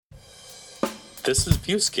This is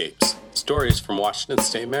Viewscapes, stories from Washington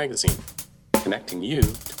State Magazine, connecting you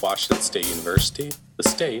to Washington State University, the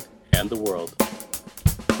state, and the world.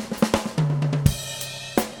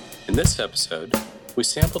 In this episode, we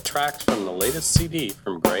sample tracks from the latest CD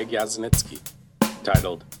from Greg Yazenitsky,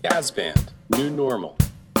 titled Yaz Band, New Normal,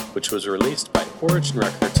 which was released by Origin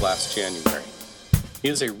Records last January. He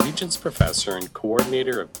is a Regents Professor and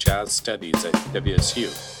Coordinator of Jazz Studies at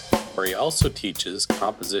WSU, where he also teaches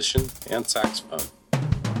composition and saxophone.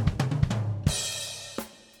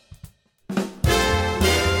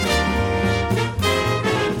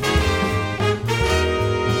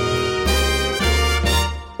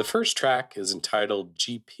 The first track is entitled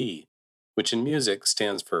GP, which in music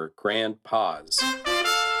stands for Grand Pause.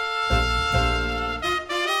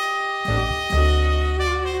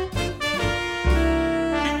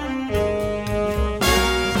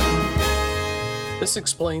 This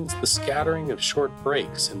explains the scattering of short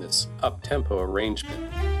breaks in this up-tempo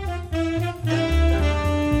arrangement.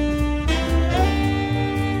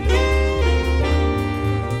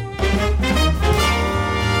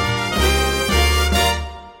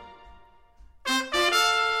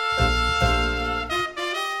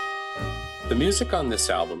 The music on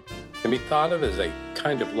this album can be thought of as a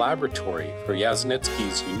kind of laboratory for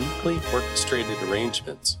Yazenitsky's uniquely orchestrated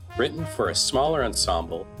arrangements, written for a smaller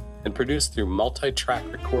ensemble and produced through multi-track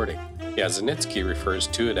recording. Yazenitsky refers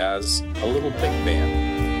to it as a little big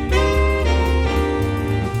band.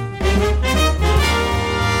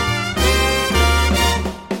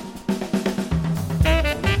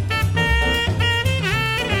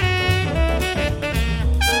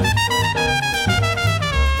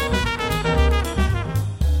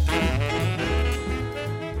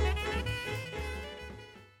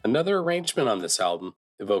 Another arrangement on this album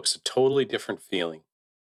evokes a totally different feeling.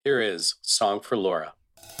 Here is Song for Laura.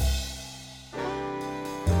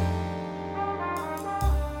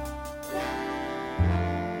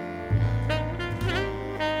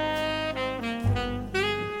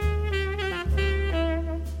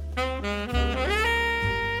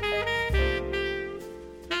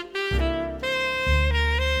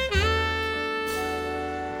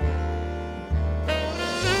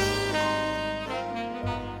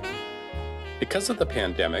 Because of the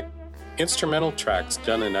pandemic, instrumental tracks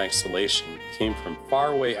done in isolation came from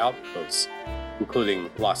faraway outposts, including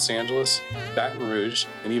Los Angeles, Baton Rouge,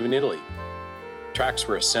 and even Italy. Tracks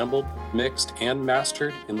were assembled, mixed, and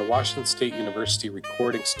mastered in the Washington State University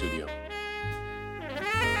recording studio.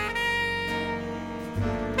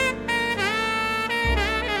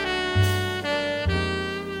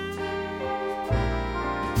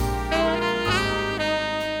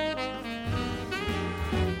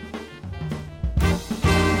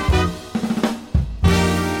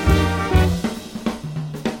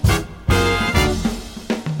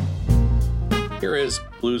 Here is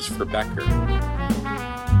Blues for Becker.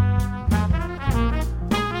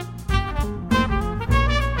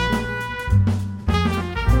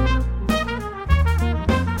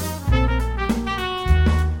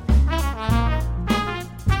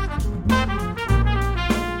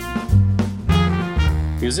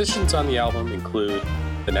 Musicians on the album include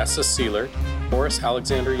Vanessa Seelert, Horace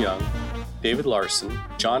Alexander Young, David Larson,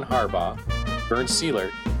 John Harbaugh, Vern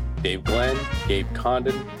Seelert, Dave Glenn, Gabe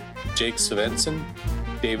Condon, Jake Svensson,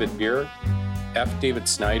 David Buer, F. David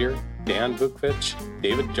Snyder, Dan Vukovic,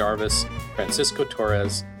 David Jarvis, Francisco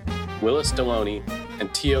Torres, Willis Deloney,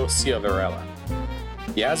 and Tio Ciavarella.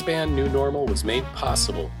 Yaz Band New Normal was made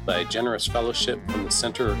possible by a generous fellowship from the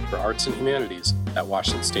Center for Arts and Humanities at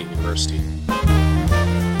Washington State University.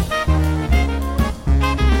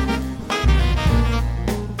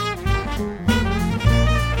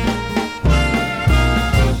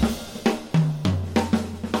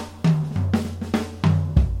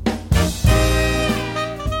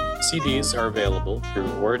 CDs are available through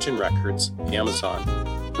Origin Records, Amazon,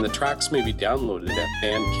 and the tracks may be downloaded at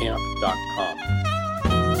bandcamp.com.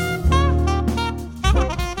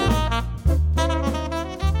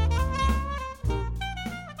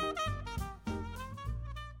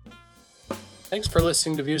 Thanks for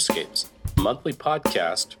listening to Viewscapes, a monthly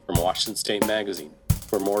podcast from Washington State Magazine.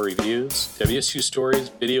 For more reviews, WSU stories,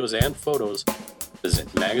 videos, and photos,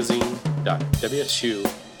 visit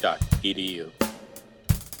magazine.wsu.edu.